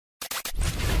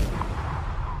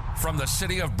From the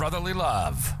city of brotherly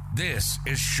love, this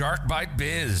is Shark Bite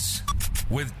Biz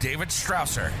with David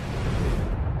Strausser.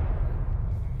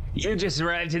 You just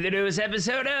arrived to the newest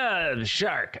episode of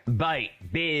Shark Bite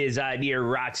Biz. I'm your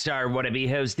rock star wannabe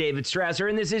host, David Strausser,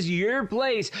 and this is your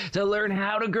place to learn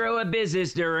how to grow a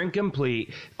business during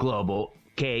complete global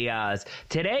chaos.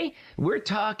 Today, we're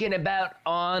talking about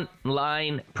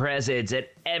online presence, an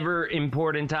ever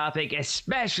important topic,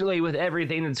 especially with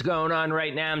everything that's going on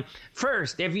right now.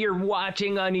 First, if you're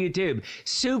watching on YouTube,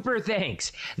 super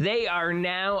thanks. They are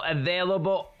now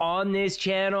available on this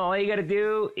channel. All you got to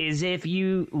do is, if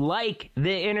you like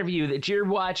the interview that you're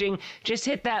watching, just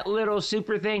hit that little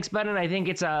super thanks button. I think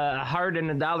it's a heart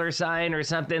and a dollar sign or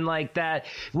something like that.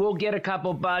 We'll get a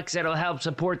couple bucks. It'll help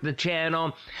support the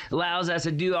channel, allows us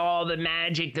to do all the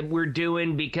magic that we're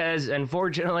doing, because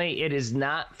unfortunately it is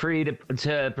not free to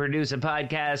produce a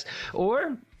podcast.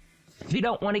 Or if you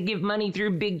don't want to give money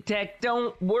through big tech,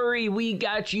 don't worry, we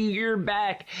got you your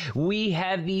back. We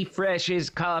have the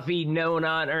freshest coffee known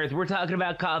on earth. We're talking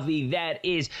about coffee that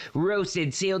is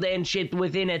roasted, sealed, and shipped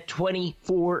within a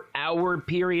 24-hour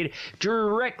period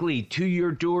directly to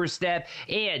your doorstep.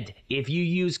 And if you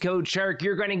use code SHARK,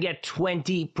 you're going to get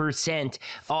 20%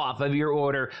 off of your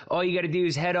order. All you got to do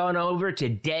is head on over to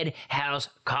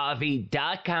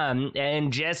deadhousecoffee.com.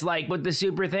 And just like with the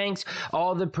super thanks,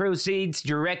 all the proceeds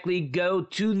directly go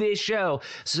to this show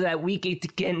so that we can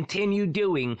continue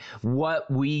doing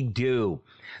what we do.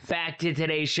 Back to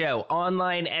today's show.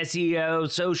 Online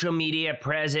SEO, social media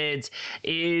presence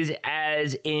is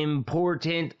as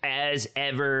important as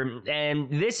ever. And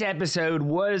this episode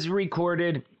was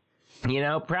recorded,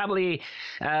 probably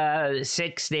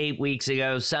 6 to 8 weeks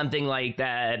ago, something like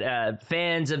that.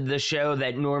 Fans of the show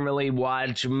that normally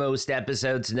watch most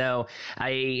episodes know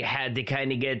I had to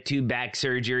kind of get 2 back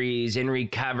surgeries and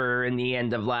recover in the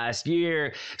end of last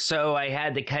year. So I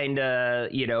had to kind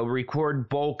of, record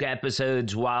bulk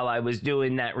episodes while I was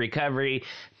doing that recovery.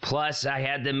 Plus, I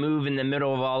had to move in the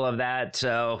middle of all of that.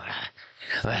 So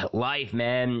life,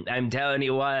 man, I'm telling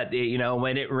you what,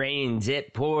 when it rains,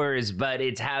 it pours, but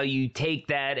it's how you take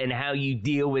that and how you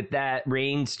deal with that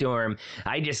rainstorm.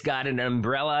 I just got an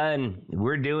umbrella and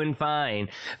we're doing fine.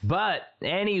 But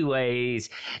anyways,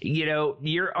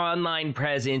 your online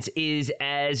presence is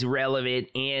as relevant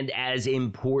and as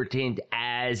important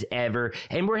as ever.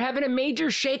 And we're having a major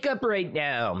shakeup right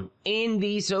now in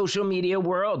the social media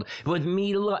world with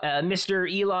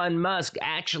Mr. Elon Musk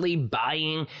actually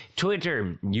buying Twitter.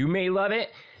 You may love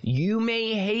it, you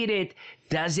may hate it,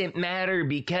 doesn't matter,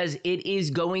 because it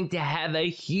is going to have a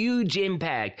huge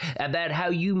impact about how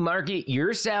you market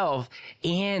yourself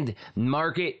and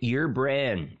market your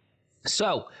brand.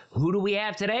 So, who do we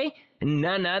have today?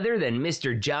 None other than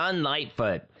Mr. John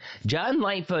Lightfoot. John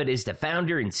Lightfoot is the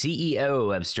founder and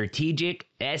CEO of Strategic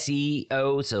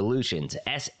SEO Solutions,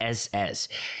 SSS.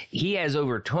 He has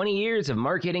over 20 years of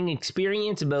marketing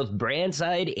experience, both brand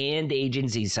side and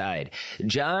agency side.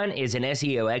 John is an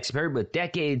SEO expert with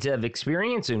decades of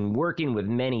experience in working with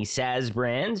many SaaS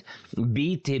brands,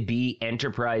 B2B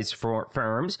enterprise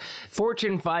firms,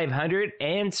 Fortune 500,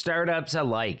 and startups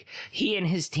alike. He and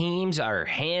his teams are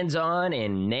hands-on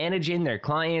in managing their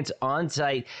clients'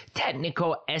 on-site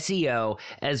technical SEO,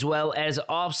 as well as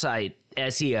off-site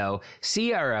SEO,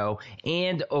 CRO,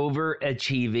 and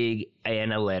overachieving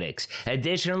analytics.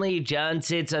 Additionally, John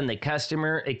sits on the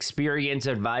Customer Experience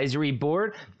Advisory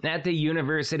Board at the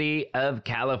University of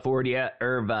California,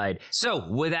 Irvine. So,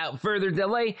 without further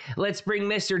delay, let's bring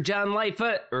Mr. John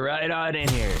Lightfoot right on in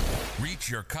here. Reach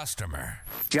your customer.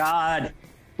 John,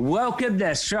 welcome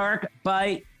to Shark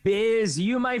Bite Biz.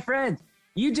 You, my friend,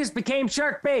 you just became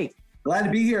Shark Bait. Glad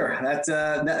to be here.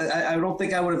 I don't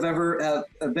think I would have ever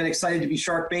been excited to be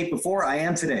Shark Bait before. I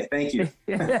am today. Thank you.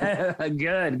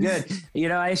 Good.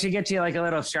 I should get you like a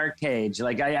little shark cage.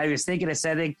 Like I was thinking of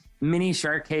sending mini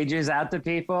shark cages out to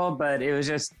people, but it was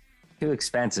just too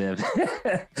expensive.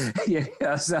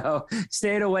 So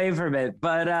stayed away from it.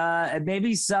 But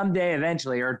maybe someday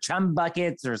eventually, or chum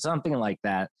buckets or something like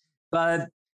that. But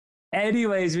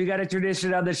anyways, we got a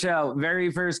tradition on the show. Very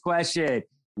first question.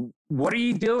 What are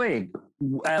you doing?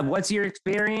 What's your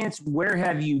experience? Where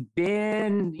have you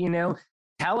been?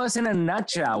 Tell us in a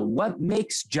nutshell, what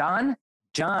makes John?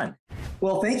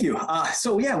 Well, thank you. Well,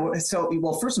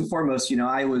 first and foremost,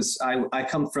 I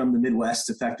come from the Midwest,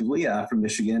 effectively, from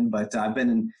Michigan, but I've been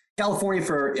in California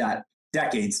for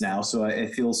decades now, so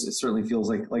it certainly feels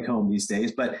like home these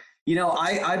days. But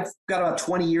I've got about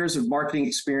 20 years of marketing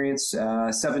experience,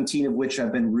 17 of which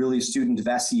I've been really a student of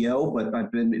SEO, but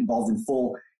I've been involved in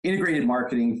full integrated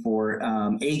marketing for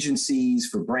agencies,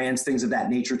 for brands, things of that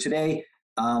nature. Today,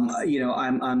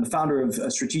 I'm the founder of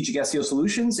Strategic SEO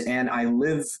Solutions, and I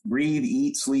live, breathe,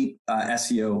 eat, sleep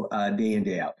SEO day in,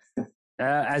 day out.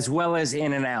 As well as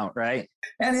in and out, right?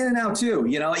 And in and out too.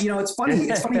 It's funny.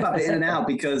 It's funny about the in and out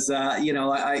because chatted.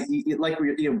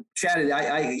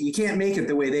 You can't make it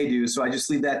the way they do, so I just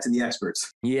leave that to the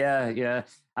experts. Yeah.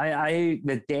 I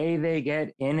the day they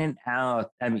get in and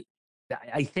out. I mean,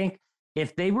 I think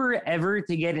if they were ever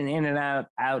to get an in and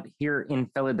out here in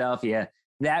Philadelphia,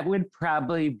 that would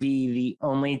probably be the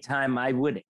only time I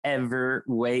would ever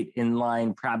wait in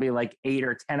line, probably like 8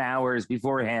 or 10 hours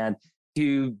beforehand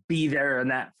to be there on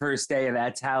that first day.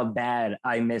 That's how bad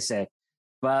I miss it.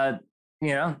 But,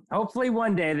 hopefully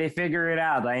one day they figure it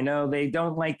out. I know they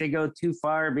don't like to go too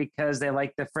far because they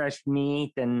like the fresh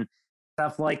meat and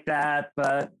stuff like that.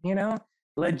 But,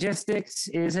 logistics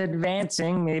is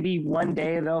advancing. Maybe one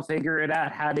day they'll figure it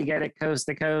out how to get it coast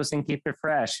to coast and keep it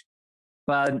fresh.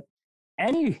 But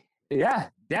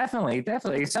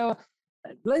definitely. So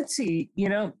let's see,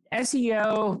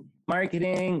 SEO,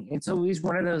 marketing, it's always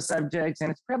one of those subjects, and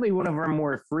it's probably one of our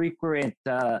more frequent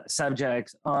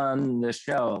subjects on the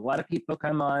show. A lot of people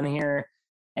come on here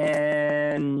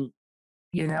and,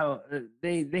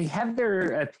 they have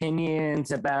their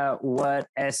opinions about what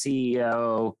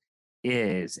SEO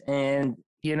is. And,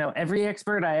 every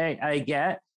expert I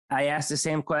get, I ask the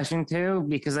same question too,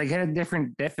 because I get a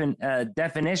different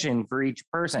definition for each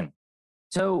person.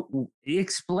 So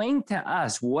explain to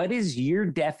us, what is your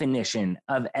definition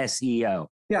of SEO?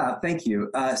 Yeah, thank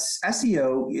you.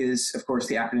 SEO is, of course,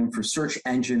 the acronym for Search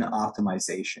Engine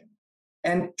Optimization.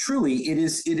 And truly, it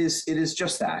is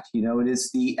just that. It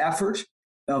is the effort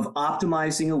of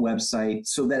optimizing a website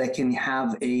so that it can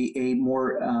have a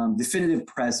more definitive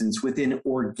presence within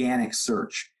organic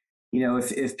search.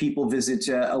 If people visit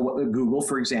Google,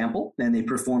 for example, and they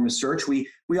perform a search, we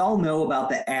all know about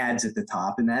the ads at the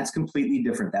top, and that's completely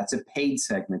different. That's a paid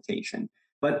segmentation.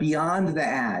 But beyond the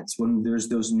ads, when there's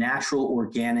those natural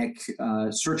organic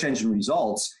search engine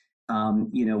results,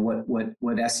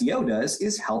 what SEO does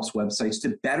is helps websites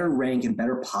to better rank and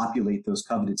better populate those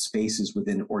coveted spaces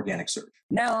within organic search.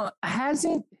 Now,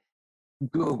 hasn't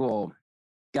Google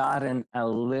gotten a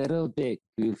little bit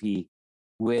goofy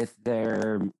with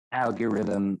their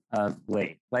algorithm of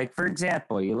late? Like, for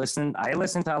example, I listen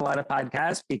to a lot of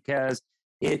podcasts because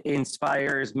it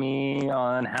inspires me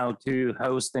on how to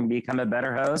host and become a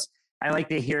better host. I like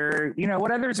to hear,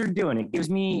 what others are doing. It gives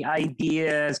me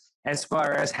ideas as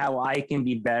far as how I can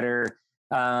be better.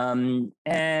 And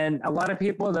a lot of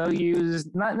people, they'll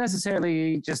use not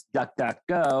necessarily just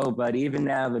DuckDuckGo, but even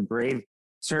now the Brave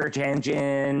search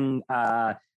engine,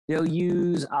 they'll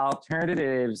use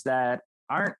alternatives that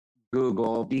aren't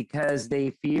Google because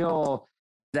they feel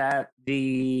that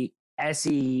the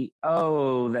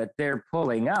SEO that they're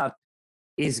pulling up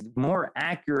is more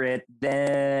accurate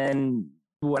than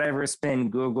whatever spin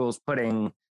Google's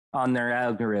putting on their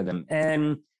algorithm.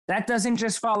 And that doesn't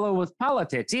just follow with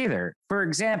politics either. For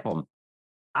example,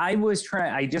 I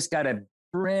just got a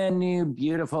brand new,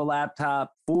 beautiful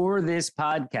laptop for this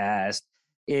podcast.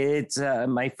 It's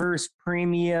my first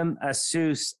premium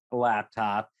Asus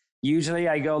laptop. Usually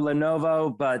I go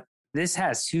Lenovo, but this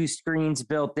has 2 screens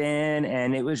built in,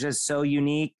 and it was just so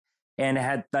unique, and it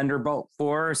had Thunderbolt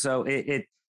 4, so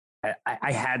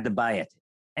I had to buy it.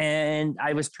 And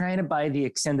I was trying to buy the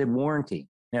extended warranty,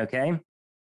 okay?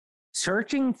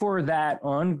 Searching for that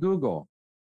on Google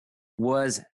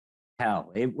was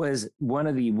hell. It was one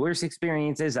of the worst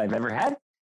experiences I've ever had.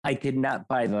 I could not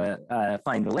find the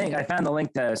link. I found the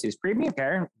link to Asus Premium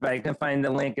Care, but I couldn't find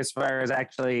the link as far as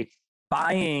actually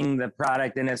buying the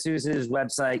product, and Asus's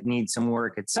website needs some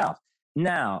work itself.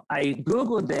 Now, I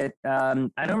Googled it.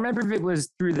 I don't remember if it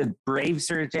was through the Brave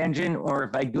search engine or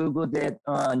if I Googled it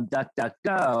on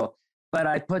DuckDuckGo, but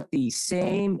I put the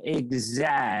same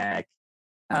exact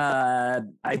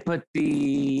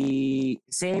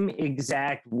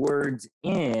words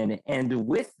in, and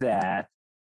with that,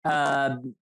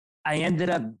 I ended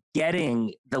up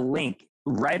getting the link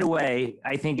right away.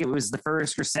 I think it was the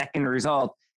first or second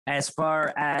result as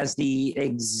far as the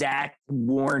exact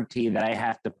warranty that I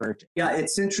have to purchase. Yeah,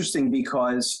 it's interesting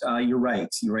because you're right.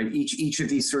 Each of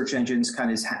these search engines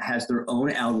kind of has their own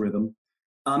algorithm.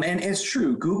 And it's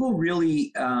true. Google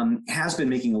really has been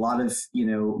making a lot of,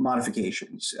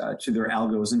 modifications to their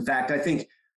algos. In fact, I think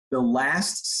the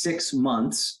last 6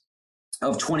 months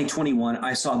of 2021,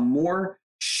 I saw more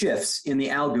shifts in the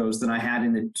algos than I had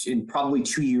in probably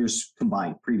 2 years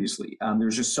combined previously.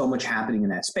 There's just so much happening in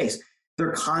that space.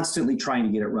 They're constantly trying to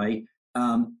get it right.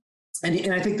 And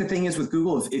I think the thing is with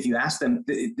Google, if you ask them,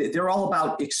 they're all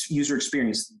about user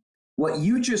experience. What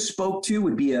you just spoke to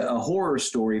would be a horror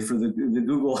story for the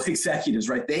Google executives,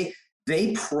 right? They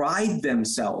pride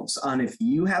themselves on, if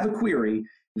you have a query,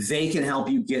 they can help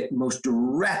you get most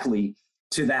directly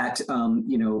to that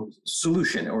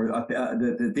solution or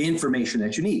the information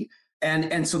that you need.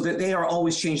 And so that they are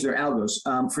always changing their algos.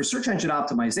 For search engine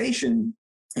optimization,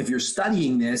 if you're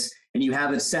studying this and you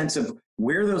have a sense of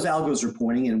where those algos are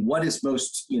pointing and what is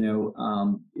most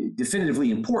definitively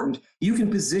important, you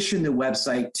can position the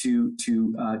website to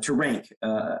rank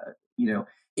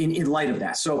in light of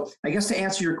that. So I guess to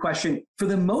answer your question, for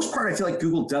the most part, I feel like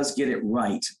Google does get it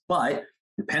right, but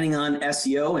depending on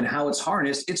SEO and how it's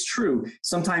harnessed, it's true.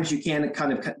 Sometimes you can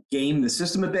kind of game the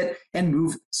system a bit and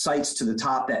move sites to the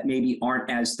top that maybe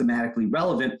aren't as thematically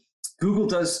relevant. Google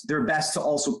does their best to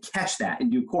also catch that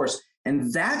in due course.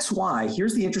 And that's why,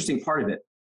 here's the interesting part of it.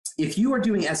 If you are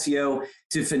doing SEO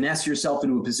to finesse yourself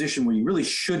into a position where you really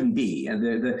shouldn't be, and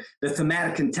the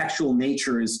thematic contextual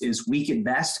nature is weak at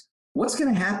best, what's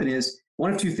going to happen is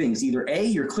one of two things. Either A,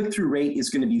 your click-through rate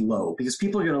is going to be low because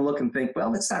people are going to look and think,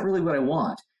 well, that's not really what I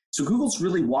want. So Google's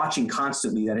really watching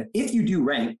constantly that if you do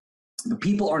rank, the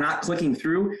people are not clicking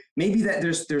through, maybe that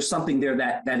there's something there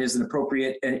that isn't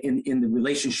appropriate in the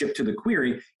relationship to the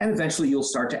query, and eventually you'll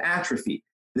start to atrophy.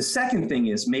 The second thing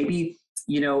is maybe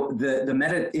the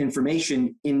meta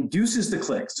information induces the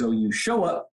click. So you show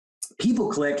up, people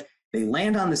click, they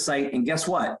land on the site, and guess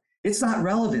what? It's not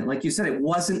relevant. Like you said, it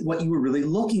wasn't what you were really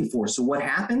looking for. So what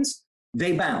happens?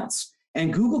 They bounce.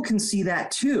 And Google can see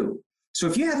that too. So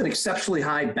if you have an exceptionally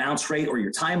high bounce rate or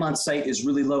your time on site is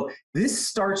really low, this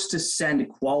starts to send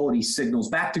quality signals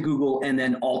back to Google, and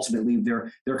then ultimately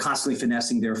they're constantly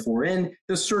finessing therefore in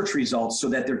the search results so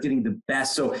that they're getting the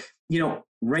best. So,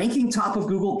 ranking top of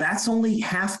Google, that's only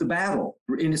half the battle.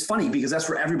 And it's funny because that's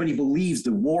where everybody believes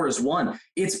the war is won.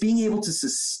 It's being able to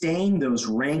sustain those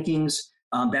rankings.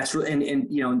 That's really,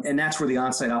 and that's where the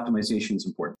on-site optimization is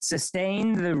important.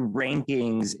 Sustain the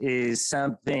rankings is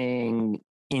something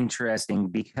interesting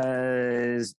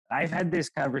because I've had this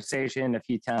conversation a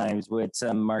few times with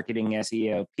some marketing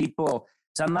SEO people.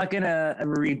 So I'm not going to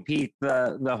repeat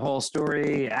the whole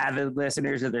story. Avid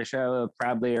listeners of the show have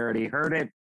probably already heard it.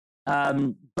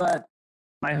 But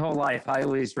my whole life, I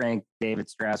always ranked David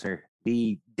Strasser,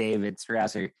 the David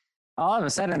Strasser. All of a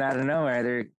sudden, out of nowhere,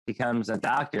 there becomes a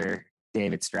Dr.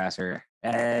 David Strasser.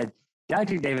 And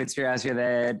Dr. David Strasser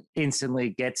then instantly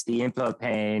gets the info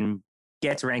pane,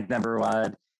 gets ranked number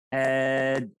one.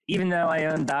 And even though I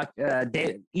own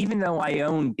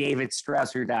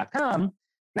davidstrasser.com,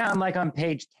 now I'm like on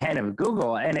page 10 of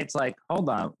Google, and it's like, hold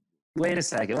on, wait a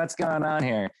second, what's going on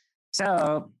here?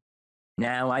 So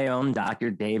now I own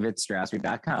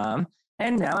drdavidstrasser.com,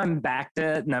 and now I'm back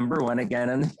to number one again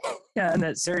on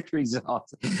the search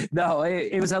results. No,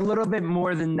 it was a little bit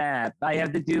more than that. I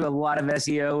have to do a lot of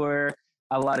SEO work,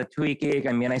 a lot of tweaking.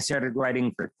 I mean, I started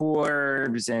writing for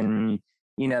Forbes, and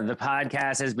the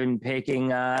podcast has been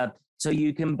picking up. So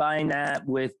you combine that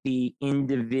with the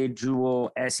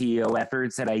individual SEO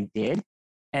efforts that I did,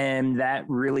 and that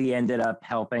really ended up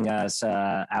helping us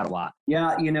out a lot.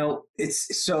 Yeah,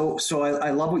 it's so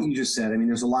I love what you just said. I mean,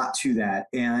 there's a lot to that.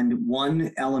 And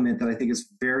one element that I think is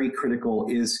very critical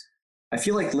is, I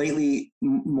feel like lately,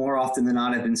 more often than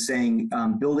not, I've been saying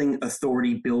building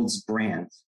authority builds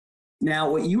brands.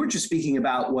 Now, what you were just speaking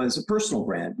about was a personal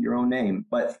brand, your own name.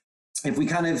 But if we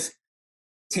kind of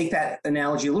take that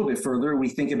analogy a little bit further, we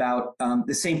think about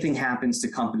the same thing happens to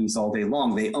companies all day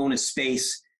long. They own a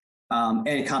space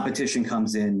and competition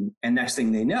comes in, and next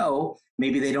thing they know,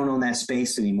 maybe they don't own that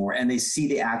space anymore, and they see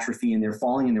the atrophy and they're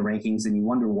falling in the rankings, and you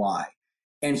wonder why.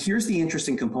 And here's the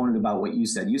interesting component about what you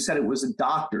said. You said it was a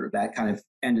doctor that kind of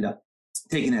ended up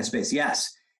taking that space.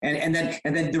 Yes. And then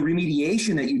the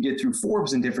remediation that you did through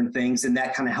Forbes and different things, and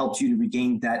that kind of helped you to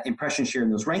regain that impression share in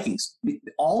those rankings.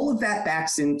 All of that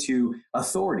backs into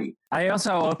authority. I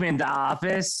also opened the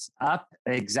office up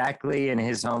exactly in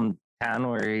his hometown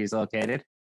where he's located.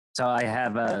 So I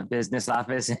have a business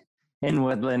office in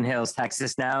Woodland Hills,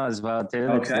 Texas now as well too.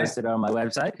 It's listed on my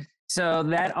website. So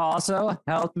that also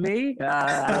helped me.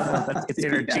 I don't know if that's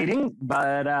considered cheating,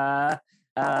 but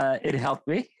it helped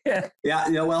me. But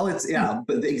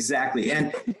exactly.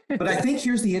 But I think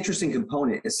here's the interesting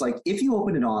component. It's like, if you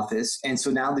open an office, and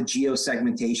so now the geo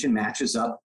segmentation matches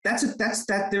up,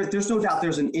 there's no doubt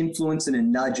there's an influence and a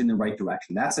nudge in the right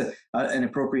direction. That's an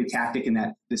appropriate tactic in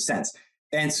that sense.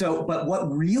 And so, but what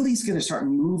really is going to start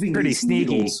moving pretty these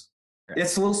sneaky needles,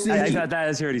 it's a little sneaky. I thought that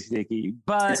was pretty sneaky,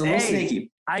 but it's a little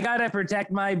sneaky. I got to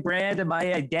protect my brand and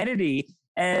my identity.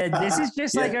 And this is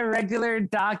just like a regular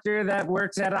doctor that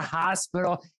works at a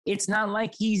hospital. It's not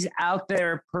like he's out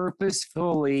there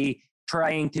purposefully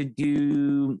trying to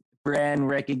do brand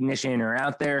recognition or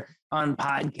out there on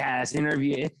podcasts,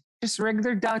 interview, just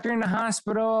regular doctor in a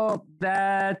hospital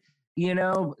that,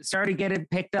 started getting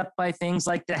picked up by things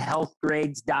like the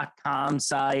healthgrades.com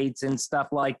sites and stuff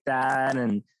like that.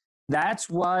 And that's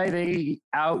why they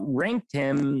outranked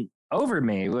him over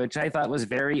me, which I thought was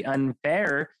very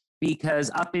unfair, because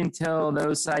up until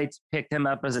those sites picked him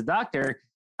up as a doctor,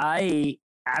 I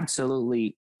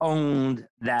absolutely owned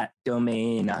that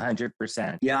domain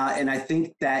 100%. Yeah, and I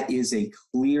think that is a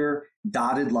clear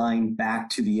dotted line back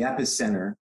to the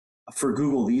epicenter for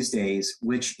Google these days,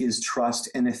 which is trust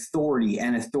and authority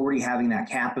having that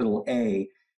capital A.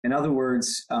 In other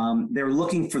words, they're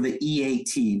looking for the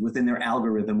EAT within their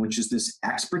algorithm, which is this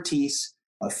expertise,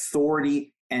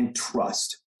 authority, and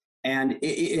trust.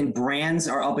 And brands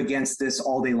are up against this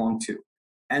all day long too.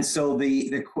 And so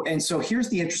so here's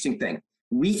the interesting thing.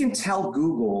 We can tell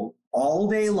Google all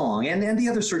day long, and the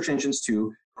other search engines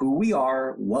too, who we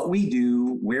are, what we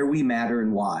do, where we matter,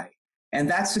 and why. And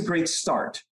that's a great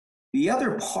start. The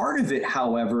other part of it,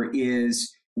 however,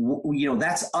 is,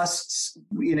 that's us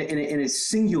in a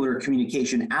singular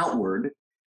communication outward.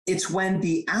 It's when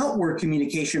the outward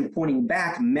communication pointing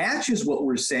back matches what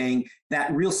we're saying,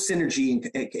 that real synergy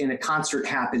in a concert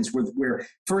happens where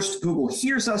first Google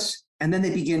hears us and then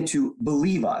they begin to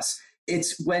believe us.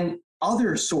 It's when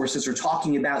other sources are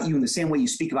talking about you in the same way you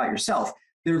speak about yourself.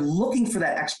 They're looking for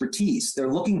that expertise.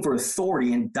 They're looking for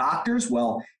authority. And doctors,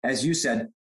 well, as you said,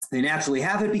 they naturally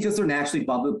have it because they're naturally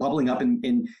bubbling up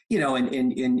in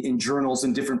journals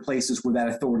and different places where that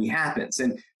authority happens.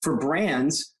 And for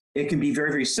brands, it can be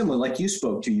very, very similar, like you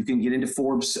spoke to. You can get into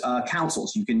Forbes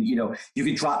councils. You can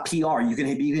drop PR. You can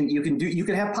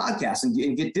have podcasts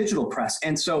and get digital press.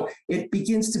 And so it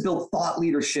begins to build thought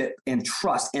leadership and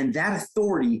trust. And that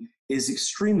authority is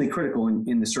extremely critical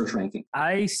in the search ranking.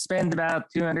 I spend about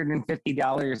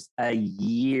 $250 a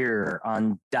year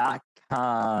on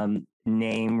 .com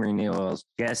name renewals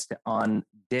just on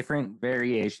different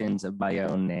variations of my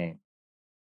own name.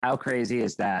 How crazy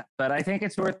is that? But I think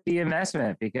it's worth the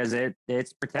investment because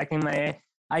it's protecting my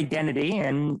identity.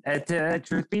 And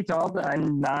truth be told,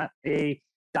 I'm not a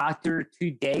doctor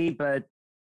today, but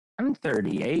I'm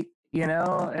 38.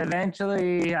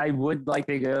 Eventually I would like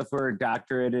to go for a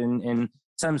doctorate in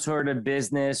some sort of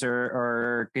business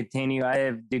or continue. I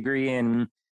have a degree in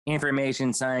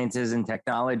information sciences and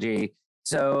technology.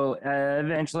 So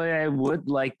eventually I would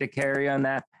like to carry on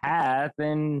that path,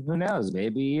 and who knows,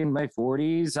 maybe in my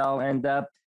 40s, I'll end up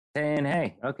saying,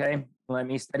 hey, okay, let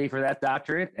me study for that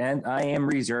doctorate. And I am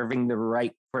reserving the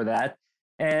right for that.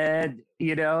 And,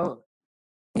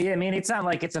 it's not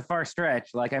like it's a far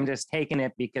stretch. Like I'm just taking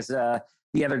it because the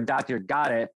other doctor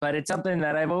got it, but it's something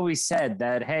that I've always said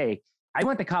that, hey, I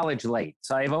went to college late.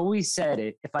 So I've always said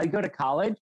it. If I go to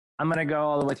college, I'm going to go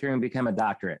all the way through and become a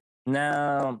doctorate.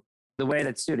 Now, the way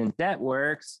that student debt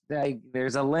works,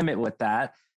 there's a limit with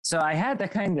that. So I had to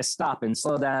kind of stop and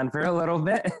slow down for a little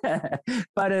bit.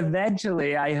 But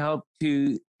eventually I hope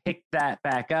to pick that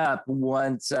back up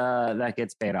once that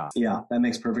gets paid off. Yeah, that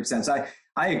makes perfect sense.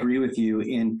 I agree with you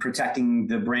in protecting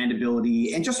the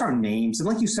brandability and just our names. And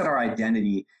like you said, our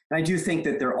identity. And I do think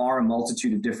that there are a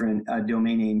multitude of different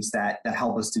domain names that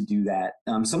help us to do that.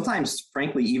 Sometimes,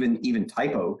 frankly, even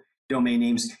typo domain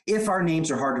names, if our names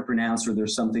are hard to pronounce or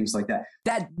there's some things like that.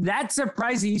 That's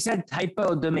surprising. You said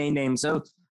typo domain name. So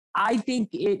I think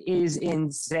it is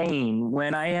insane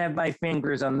when I have my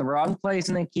fingers on the wrong place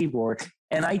in the keyboard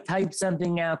and I type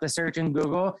something out to search in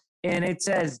Google and it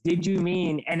says, did you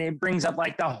mean? And it brings up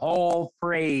like the whole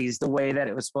phrase the way that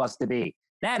it was supposed to be.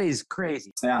 That is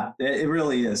crazy. Yeah, it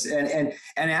really is. And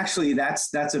actually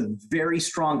that's a very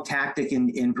strong tactic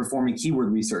in performing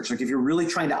keyword research. Like if you're really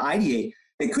trying to ideate,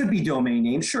 it could be domain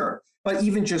name, sure. But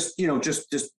even just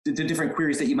the different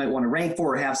queries that you might want to rank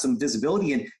for or have some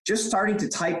visibility in, just starting to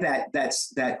type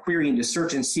that query into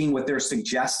search and seeing what they're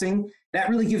suggesting, that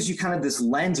really gives you kind of this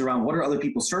lens around what are other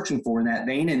people searching for in that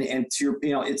vein. And to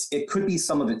your, it could be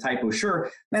some of it typo, sure,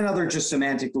 and other just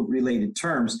semantic related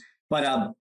terms. But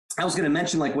I was going to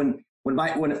mention, like when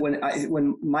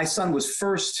my son was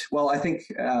first, well, I think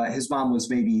his mom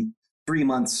was maybe 3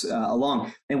 months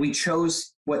along, and we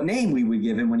chose what name we would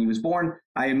give him when he was born.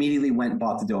 I immediately went and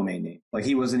bought the domain name. Like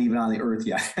he wasn't even on the earth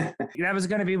yet. That was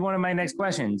going to be one of my next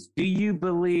questions. Do you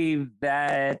believe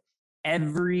that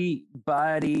everybody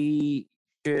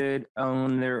should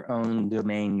own their own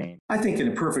domain name? I think in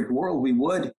a perfect world, we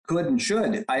could, and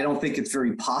should. I don't think it's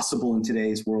very possible in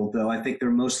today's world, though. I think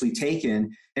they're mostly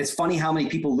taken. It's funny how many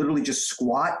people literally just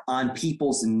squat on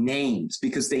people's names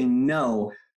because they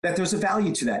know that there's a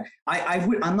value to that.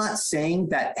 I'm not saying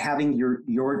that having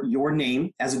your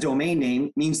name as a domain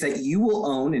name means that you will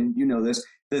own, and you know this,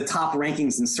 the top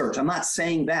rankings in search. I'm not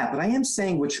saying that, but I am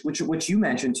saying, which you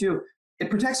mentioned too, it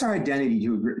protects our identity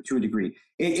to a degree.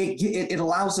 It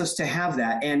allows us to have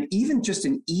that, and even just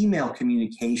an email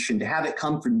communication, to have it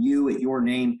come from you at your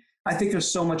name. I think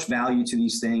there's so much value to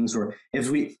these things. Or as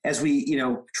we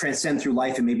transcend through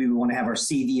life, and maybe we want to have our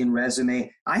CV and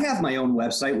resume. I have my own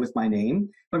website with my name,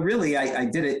 but really I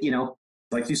did it,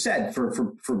 like you said, for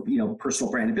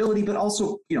personal brandability, but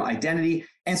also identity.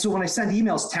 And so when I send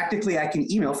emails, technically I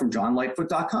can email from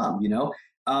johnlightfoot.com.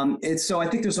 So I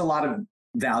think there's a lot of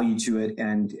value to it,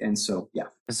 and so yeah.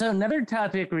 So another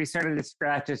topic we started to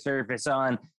scratch the surface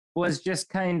on was just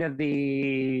kind of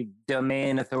the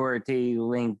domain authority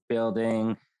link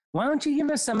building. Why don't you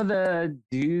give us some of the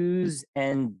do's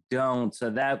and don'ts, so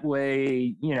that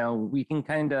way, we can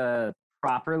kind of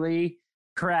properly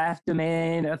craft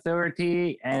domain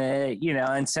authority and,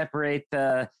 and separate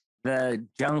the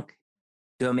junk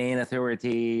domain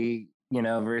authority,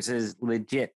 versus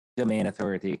legit domain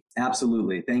authority.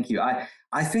 Absolutely. Thank you.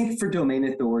 I think for domain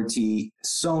authority,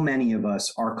 so many of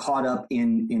us are caught up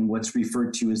in what's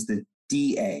referred to as the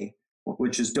DA,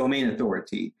 which is domain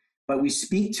authority, but we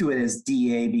speak to it as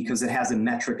DA because it has a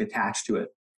metric attached to it.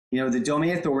 The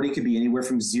domain authority could be anywhere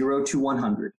from 0 to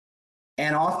 100.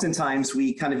 And oftentimes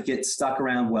we kind of get stuck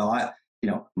around,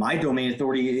 my domain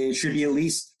authority, it should be at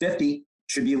least 50,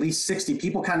 should be at least 60.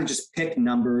 People kind of just pick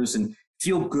numbers and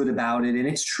feel good about it. And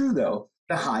it's true, though.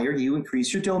 The higher you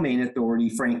increase your domain authority,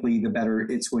 frankly, the better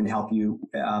it's going to help you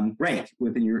rank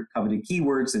within your coveted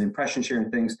keywords and impression share and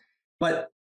things. But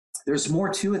there's more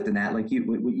to it than that, like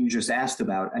what you just asked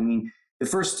about. I mean, the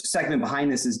first segment behind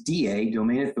this is DA,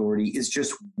 domain authority, is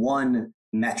just one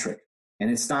metric, and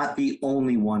it's not the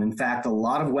only one. In fact, a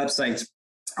lot of websites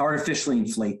artificially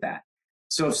inflate that.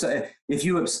 So if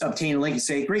you obtain a link and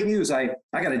say, great news, I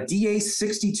got a DA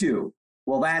 62,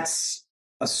 well, that's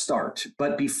a start.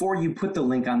 But before you put the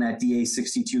link on that DA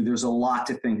 62, there's a lot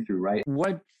to think through, right?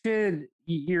 What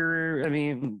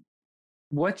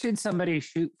should somebody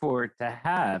shoot for to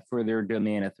have for their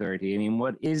domain authority? I mean,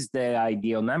 what is the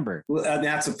ideal number? Well,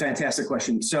 that's a fantastic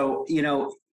question. So,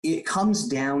 it comes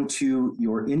down to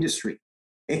your industry.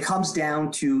 It comes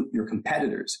down to your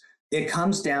competitors. It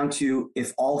comes down to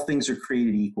if all things are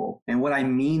created equal. And what I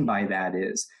mean by that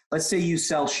is, let's say you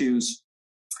sell shoes,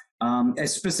 a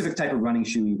specific type of running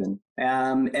shoe even.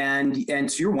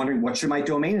 And so you're wondering, what should my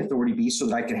domain authority be so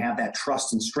that I can have that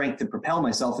trust and strength to propel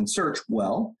myself in search?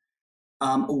 Well,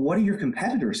 what do your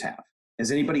competitors have?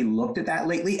 Has anybody looked at that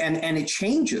lately? And it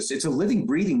changes. It's a living,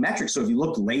 breathing metric. So if you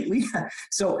looked lately,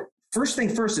 so first thing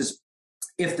first is,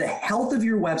 if the health of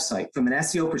your website from an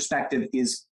SEO perspective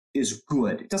is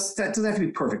good. It doesn't have to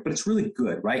be perfect, but it's really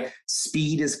good, right?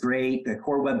 Speed is great. The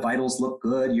core web vitals look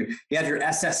good. You have your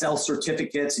SSL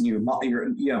certificates and your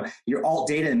alt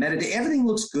data and metadata. Everything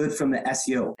looks good from the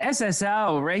SEO.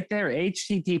 SSL right there,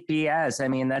 HTTPS. I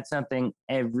mean, that's something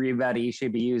everybody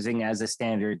should be using as a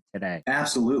standard today.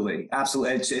 Absolutely.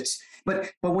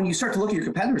 But when you start to look at your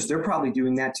competitors, they're probably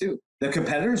doing that too. The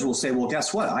competitors will say, well,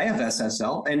 guess what? I have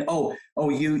SSL, and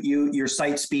your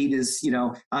site speed is,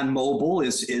 on mobile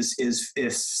is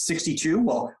 62.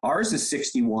 Well, ours is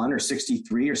 61 or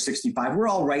 63 or 65. We're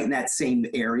all right in that same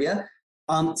area.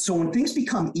 So when things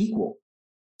become equal,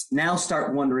 now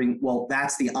start wondering, well,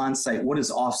 that's the on-site. What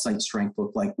does off-site strength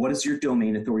look like? What does your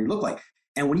domain authority look like?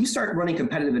 And when you start running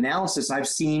competitive analysis, I've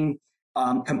seen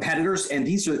competitors, and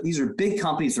these are big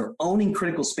companies that are owning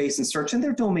critical space in search, and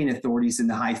their domain authorities in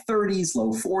the high 30s,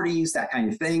 low 40s, that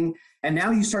kind of thing. And now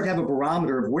you start to have a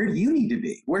barometer of where do you need to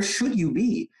be? Where should you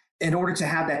be in order to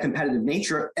have that competitive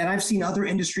nature? And I've seen other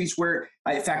industries where,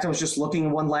 in fact, I was just looking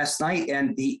at one last night,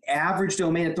 and the average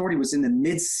domain authority was in the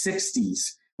mid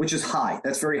 60s, which is high.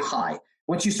 That's very high.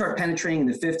 Once you start penetrating in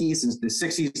the 50s and the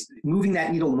 60s, moving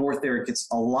that needle north there, it gets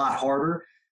a lot harder.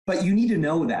 But you need to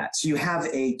know that. So you have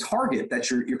a target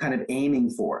that you're kind of aiming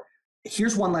for.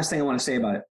 Here's one last thing I want to say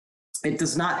about it. It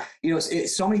does not,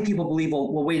 so many people believe,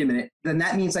 well, wait a minute. Then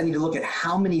that means I need to look at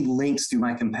how many links do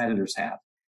my competitors have.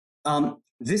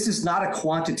 This is not a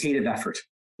quantitative effort.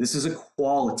 This is a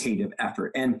qualitative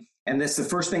effort. And that's the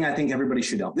first thing I think everybody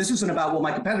should know. This isn't about, well,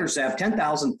 my competitors have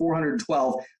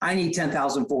 10,412. I need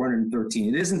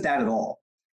 10,413. It isn't that at all.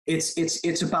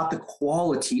 It's about the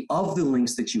quality of the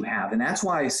links that you have. And that's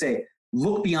why I say,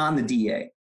 look beyond the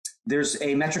DA. There's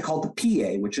a metric called the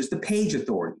PA, which is the page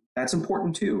authority. That's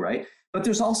important too, right? But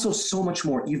there's also so much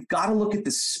more. You've got to look at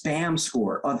the spam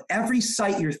score of every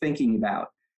site you're thinking about.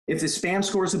 If the spam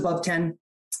score is above 10%,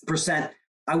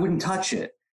 I wouldn't touch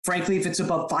it. Frankly, if it's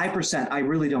above 5%, I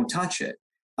really don't touch it.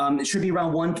 It should be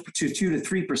around 1 to 2 to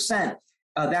 3%,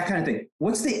 that kind of thing.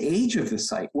 What's the age of the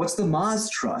site? What's the Moz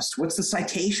trust? What's the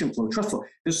citation flow, trust flow?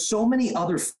 There's so many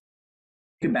other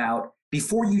about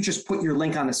before you just put your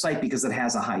link on the site because it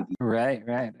has a high D. Right.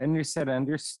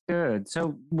 Understood.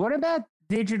 So what about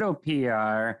digital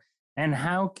PR, and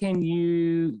how can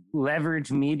you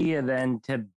leverage media then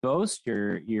to boast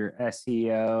your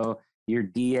SEO, your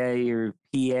DA, your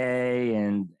PA,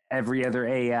 and every other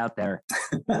A out there?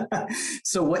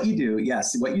 So what you do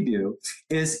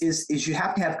is you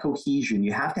have to have cohesion.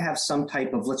 You have to have some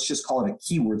type of, let's just call it a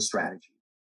keyword strategy.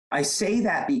 I say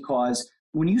that because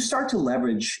when you start to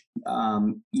leverage,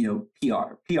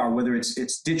 PR, whether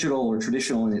it's digital or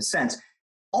traditional in its sense,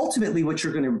 ultimately what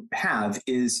you're going to have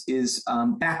is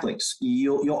backlinks.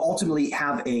 You'll ultimately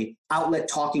have a outlet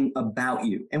talking about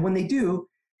you, and when they do,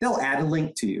 they'll add a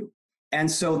link to you. And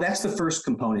so that's the first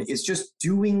component. It's just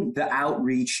doing the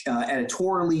outreach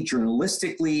editorially,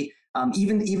 journalistically,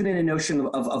 even in a notion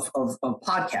of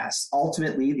podcasts.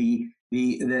 Ultimately,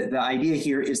 the idea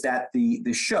here is that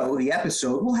the show, the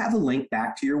episode, will have a link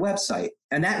back to your website,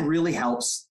 and that really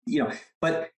helps.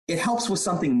 But it helps with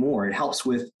something more. It helps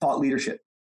with thought leadership,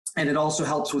 and it also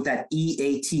helps with that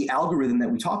EAT algorithm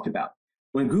that we talked about.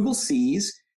 When Google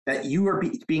sees that you are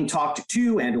being talked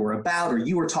to and or about, or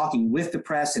you are talking with the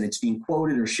press and it's being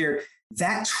quoted or shared,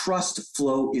 that trust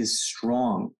flow is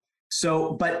strong.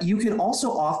 So, but you can also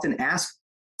often ask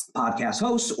podcast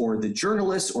hosts or the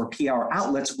journalists or PR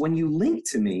outlets, when you link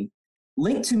to me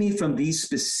from these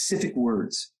specific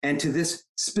words and to this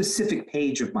specific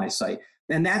page of my site.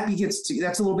 And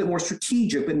that's a little bit more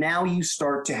strategic, but now you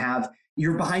start to have,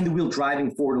 you're behind the wheel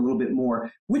driving forward a little bit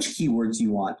more, which keywords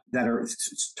you want that are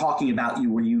talking about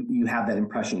you where you have that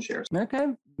impression shares. Okay,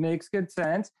 makes good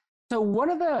sense. So one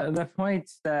of the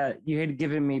points that you had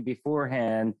given me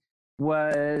beforehand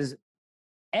was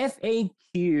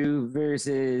FAQ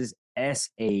versus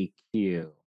SAQ.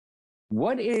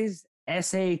 What is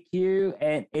SAQ,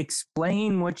 and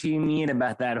explain what you mean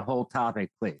about that whole topic,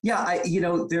 please? Yeah,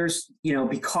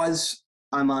 because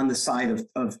I'm on the side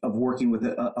of working with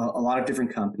a lot of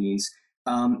different companies.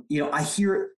 I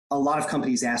hear a lot of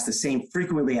companies ask the same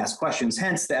frequently asked questions,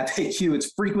 hence the FAQ,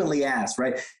 it's frequently asked,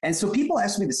 right? And so people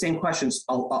ask me the same questions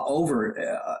over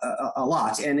a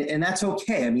lot, and that's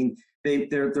okay. I mean,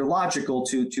 they're logical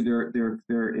to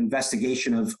their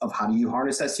investigation of how do you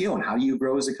harness SEO and how do you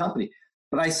grow as a company.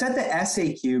 But I said the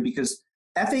SAQ because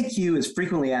FAQ is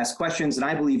frequently asked questions, and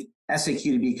I believe SAQ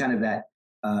to be kind of that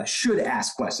should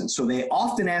ask questions. So they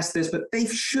often ask this, but they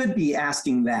should be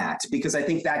asking that, because I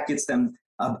think that gets them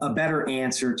a better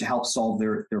answer to help solve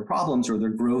their problems or their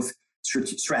growth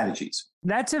strategies.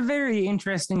 That's a very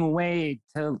interesting way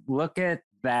to look at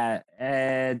that.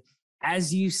 And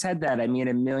as you said that, I mean,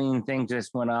 a million things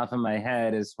just went off in my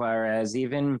head as far as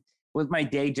even with my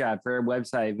day job for a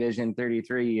website, Vision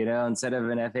 33, instead of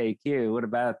an FAQ, what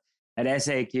about an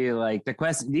SAQ? Like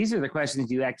these are the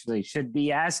questions you actually should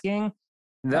be asking.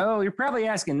 Though you're probably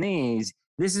asking these,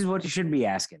 this is what you should be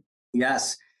asking.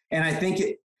 Yes. And I think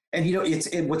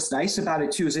what's nice about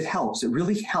it too, is it helps. It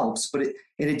really helps. But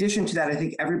in addition to that, I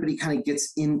think everybody kind of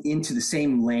gets into the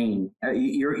same lane.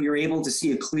 You're able to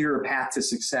see a clearer path to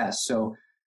success. So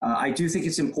I do think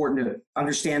it's important to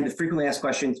understand the frequently asked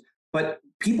questions, but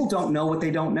people don't know what they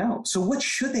don't know. So what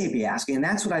should they be asking? And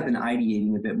that's what I've been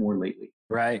ideating a bit more lately.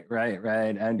 Right.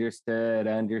 Understood.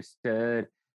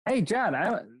 Hey, John,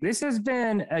 this has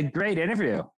been a great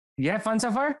interview. You have fun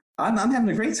so far? I'm having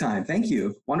a great time. Thank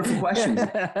you. Wonderful question.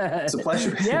 It's a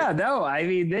pleasure. Yeah, no, I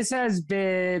mean, this has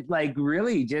been like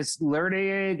really just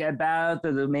learning about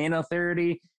the domain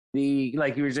authority,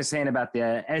 like you were just saying about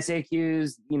the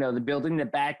SAQs, the building the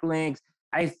backlinks.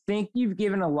 I think you've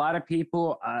given a lot of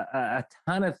people a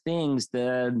ton of things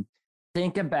to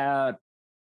think about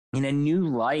in a new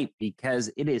light,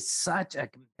 because it is such a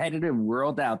competitive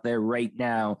world out there right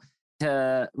now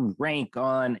to rank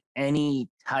on any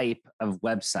type of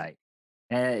website,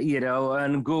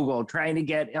 on Google, trying to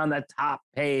get on the top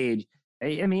page.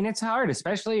 I mean, it's hard,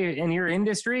 especially in your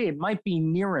industry. It might be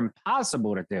near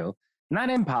impossible to do. Not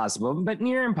impossible, but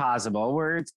near impossible,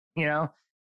 where it's,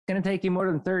 going to take you more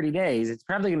than 30 days. It's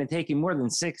probably going to take you more than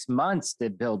 6 months to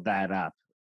build that up.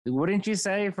 Wouldn't you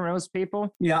say, for most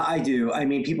people? Yeah, I do. I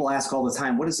mean, people ask all the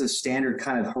time, what is a standard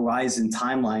kind of horizon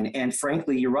timeline? And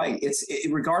frankly, you're right.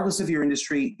 Regardless of your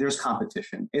industry, there's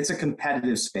competition. It's a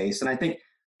competitive space. And I think,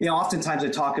 oftentimes I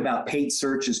talk about paid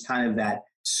search as kind of that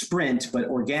sprint, but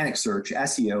organic search,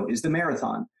 SEO, is the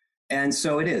marathon. And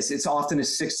so it is. It's often a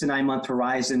 6 to 9 month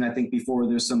horizon, I think, before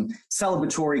there's some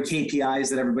celebratory KPIs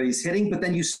that everybody's hitting, but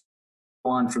then you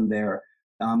go on from there.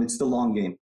 It's the long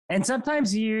game. And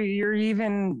sometimes you're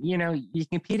even, you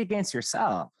compete against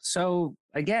yourself. So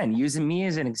again, using me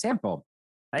as an example,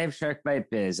 I have Shark Bite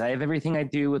Biz. I have everything I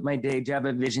do with my day job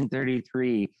at Vision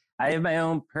 33. I have my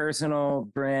own personal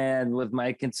brand with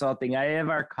my consulting. I have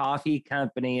our coffee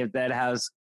company at That House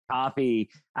Coffee.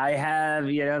 I have,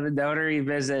 the notary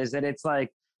business. And it's like,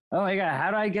 oh my God,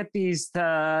 how do I get these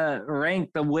to rank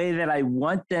the way that I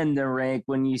want them to rank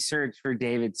when you search for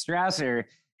David Strausser?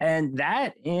 And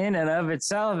that in and of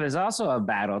itself is also a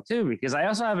battle too, because I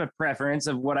also have a preference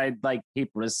of what I'd like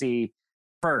people to see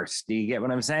first. Do you get what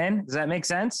I'm saying? Does that make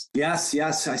sense? Yes.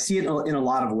 I see it in a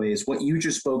lot of ways. What you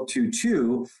just spoke to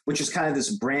too, which is kind of this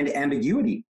brand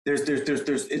ambiguity.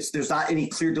 There's not any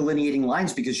clear delineating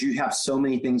lines because you have so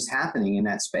many things happening in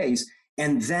that space.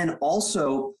 And then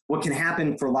also what can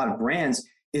happen for a lot of brands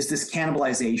is this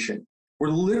cannibalization. We're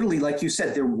literally, like you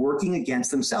said, they're working against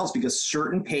themselves because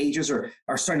certain pages are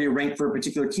starting to rank for a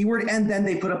particular keyword, and then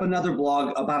they put up another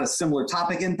blog about a similar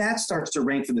topic, and that starts to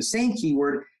rank for the same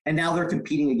keyword, and now they're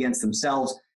competing against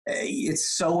themselves.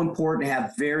 It's so important to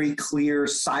have very clear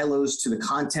silos to the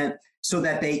content so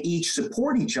that they each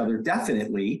support each other,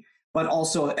 definitely, but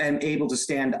also and able to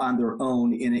stand on their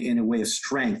own in a way of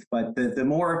strength. But the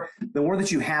more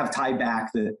that you have tied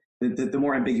back, the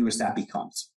more ambiguous that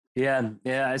becomes.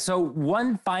 Yeah. So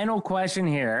one final question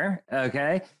here.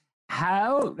 Okay.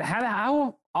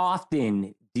 How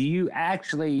often do you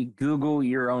actually Google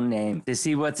your own name to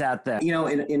see what's out there?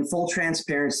 In full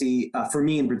transparency, for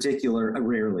me in particular,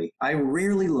 rarely. I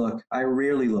rarely look.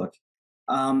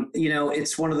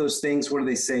 It's one of those things. What do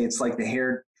they say? It's like the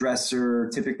hairdresser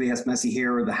typically has messy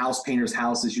hair, or the house painter's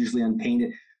house is usually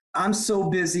unpainted. I'm so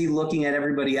busy looking at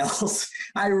everybody else.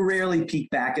 I rarely peek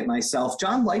back at myself.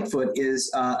 John Lightfoot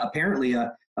is apparently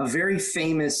a very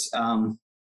famous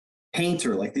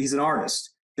painter. Like, he's an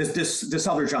artist. This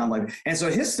other John Lightfoot, and so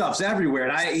his stuff's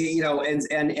everywhere. And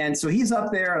and so he's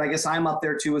up there, and I guess I'm up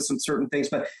there too with some certain things.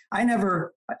 But I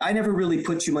never really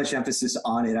put too much emphasis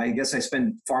on it. I guess I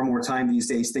spend far more time these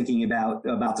days thinking about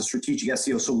the strategic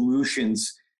SEO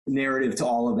solutions narrative to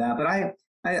all of that. But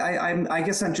I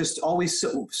guess I'm just always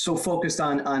so focused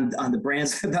on the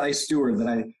brands that I steward that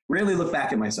I rarely look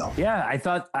back at myself. Yeah, I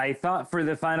thought for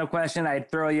the final question I'd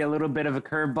throw you a little bit of a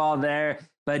curveball there.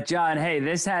 But John, hey,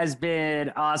 this has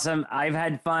been awesome. I've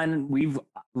had fun. We've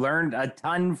learned a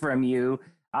ton from you,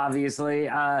 obviously.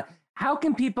 How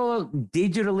can people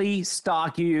digitally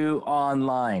stalk you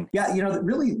online? Yeah,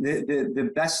 really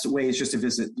the best way is just to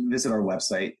visit our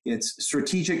website. It's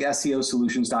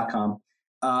strategicsEOsolutions.com.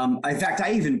 In fact,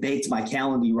 I even baked my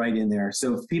Calendly right in there.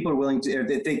 So if people are willing to,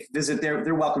 if they visit there,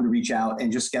 they're welcome to reach out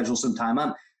and just schedule some time.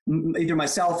 Either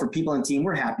myself or people on the team,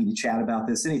 we're happy to chat about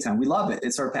this anytime. We love it.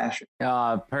 It's our passion.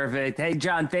 Oh, perfect. Hey,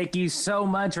 John, thank you so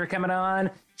much for coming on,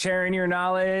 sharing your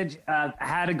knowledge.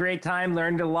 Had a great time,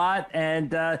 learned a lot,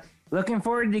 and looking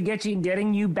forward to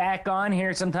getting you back on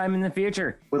here sometime in the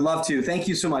future. Would love to. Thank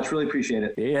you so much. Really appreciate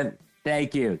it. Yeah,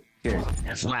 thank you.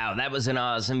 Cheers. Wow, that was an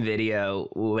awesome video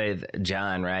with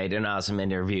John, right? An awesome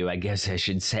interview, I guess I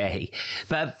should say.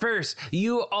 But first,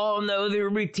 you all know the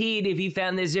routine. If you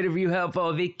found this interview helpful,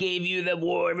 if it gave you the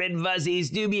warm and fuzzies,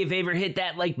 do me a favor, hit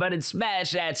that like button,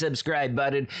 smash that subscribe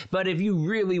button. But if you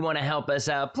really want to help us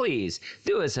out, please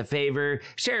do us a favor,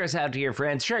 share us out to your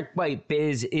friends. Shark Bite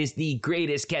Biz is the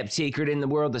greatest kept secret in the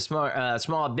world of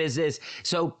small business.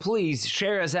 So please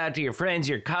share us out to your friends,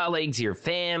 your colleagues, your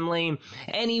family,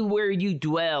 anywhere you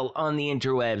dwell on the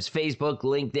interwebs. Facebook,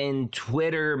 LinkedIn,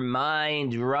 Twitter,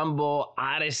 Mind, Rumble,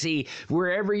 Odyssey,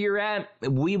 wherever you're at,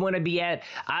 we want to be at.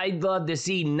 I'd love to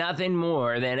see nothing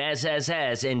more than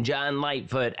SSS and John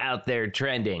Lightfoot out there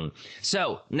trending.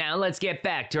 So now let's get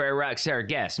back to our rockstar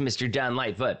guest, Mr. John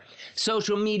Lightfoot.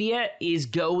 Social media is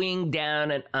going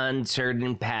down an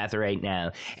uncertain path right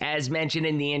now. As mentioned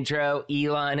in the intro,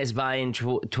 Elon is buying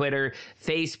Twitter.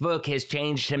 Facebook has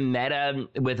changed to Meta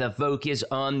with a focus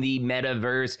on the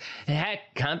metaverse.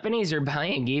 Heck, companies are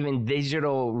buying even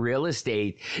digital real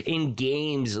estate in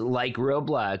games like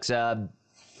Roblox.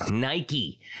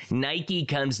 Nike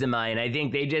comes to mind. I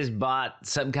think they just bought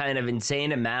some kind of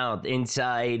insane amount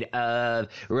inside of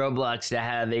Roblox to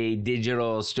have a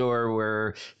digital store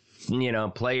where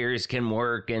players can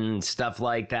work and stuff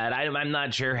like that. I'm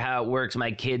not sure how it works.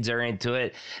 My kids are into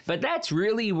it. But that's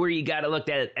really where you got to look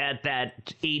at that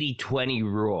 80-20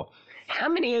 rule. how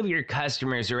many of your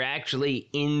customers are actually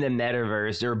in the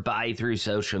metaverse or buy through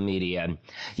social media?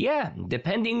 Yeah,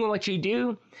 depending on what you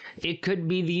do, it could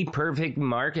be the perfect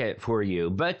market for you.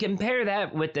 But compare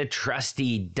that with the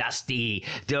trusty, dusty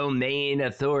domain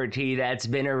authority that's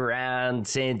been around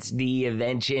since the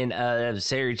invention of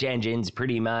search engines,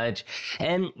 pretty much.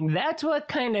 And that's what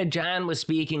kind of John was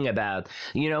speaking about.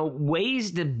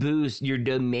 Ways to boost your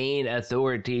domain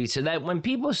authority so that when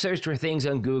people search for things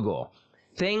on Google,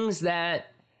 things that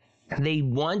they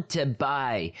want to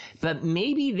buy, but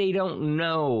maybe they don't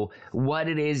know what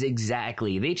it is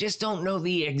exactly. They just don't know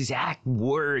the exact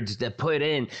words to put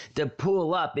in to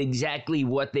pull up exactly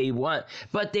what they want,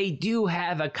 but they do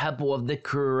have a couple of the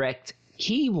correct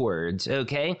keywords,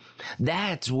 okay?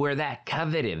 That's where that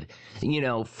coveted,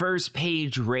 first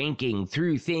page ranking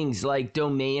through things like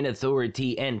domain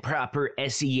authority and proper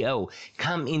SEO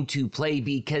come into play,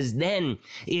 because then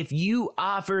if you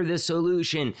offer the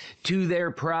solution to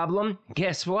their problem,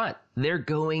 guess what? They're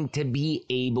going to be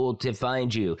able to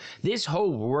find you. This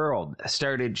whole world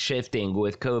started shifting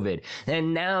with COVID,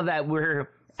 and now that we're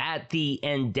at the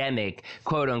endemic,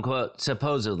 quote unquote,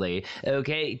 supposedly,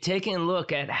 okay, taking a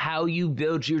look at how you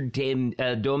build your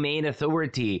domain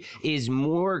authority is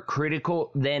more critical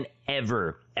than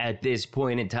ever at this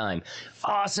point in time.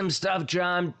 Awesome stuff,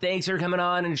 John. Thanks for coming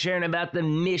on and sharing about the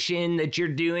mission that you're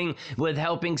doing with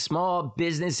helping small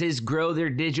businesses grow their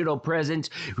digital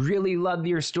presence. Really love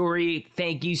your story.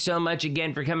 Thank you so much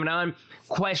again for coming on.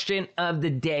 Question of the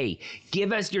day.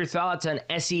 Give us your thoughts on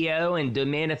SEO and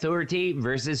domain authority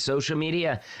versus social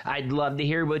media. I'd love to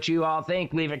hear what you all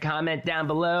think. Leave a comment down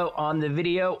below on the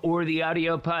video or the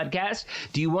audio podcast.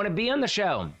 Do you want to be on the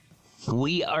show?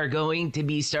 We are going to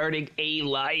be starting a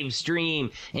live stream.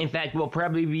 In fact, we'll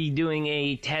probably be doing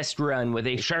a test run with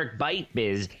a Shark Bite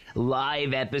Biz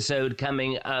live episode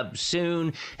coming up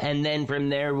soon. And then from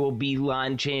there, we'll be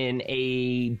launching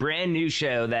a brand new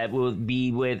show that will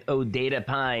be with Odata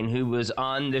Pine, who was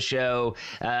on the show,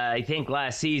 I think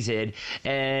last season.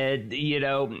 And,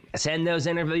 send those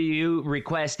interview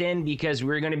requests in, because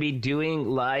we're going to be doing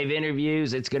live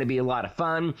interviews. It's going to be a lot of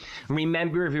fun.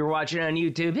 Remember, if you're watching on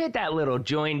YouTube, hit that little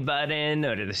join button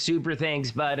or the super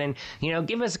thanks button.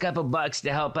 Give us a couple bucks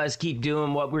to help us keep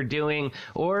doing what we're doing.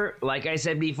 Or, like I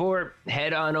said before,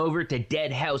 head on over to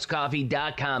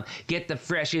deadhousecoffee.com. Get the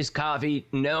freshest coffee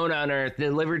known on earth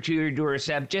delivered to your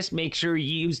doorstep. Just make sure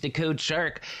you use the code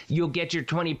SHARK. You'll get your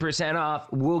 20%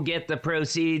 off. We'll get the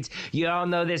proceeds. You all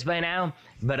know this by now,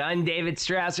 but I'm David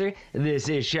Strasser. This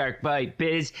is Shark Bite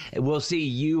Biz. We'll see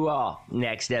you all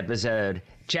next episode.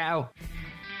 Ciao.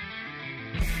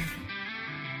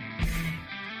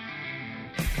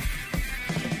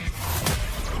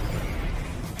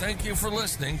 Thank you for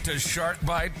listening to Shark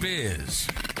Bite Biz.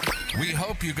 We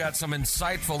hope you got some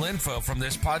insightful info from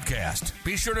this podcast.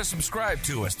 Be sure to subscribe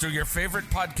to us through your favorite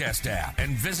podcast app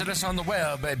and visit us on the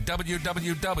web at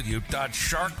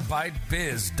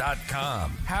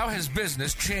www.sharkbitebiz.com. How has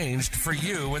business changed for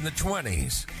you in the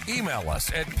 20s? Email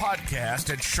us at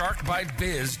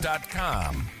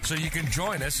podcast@sharkbitebiz.com so you can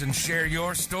join us and share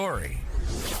your story.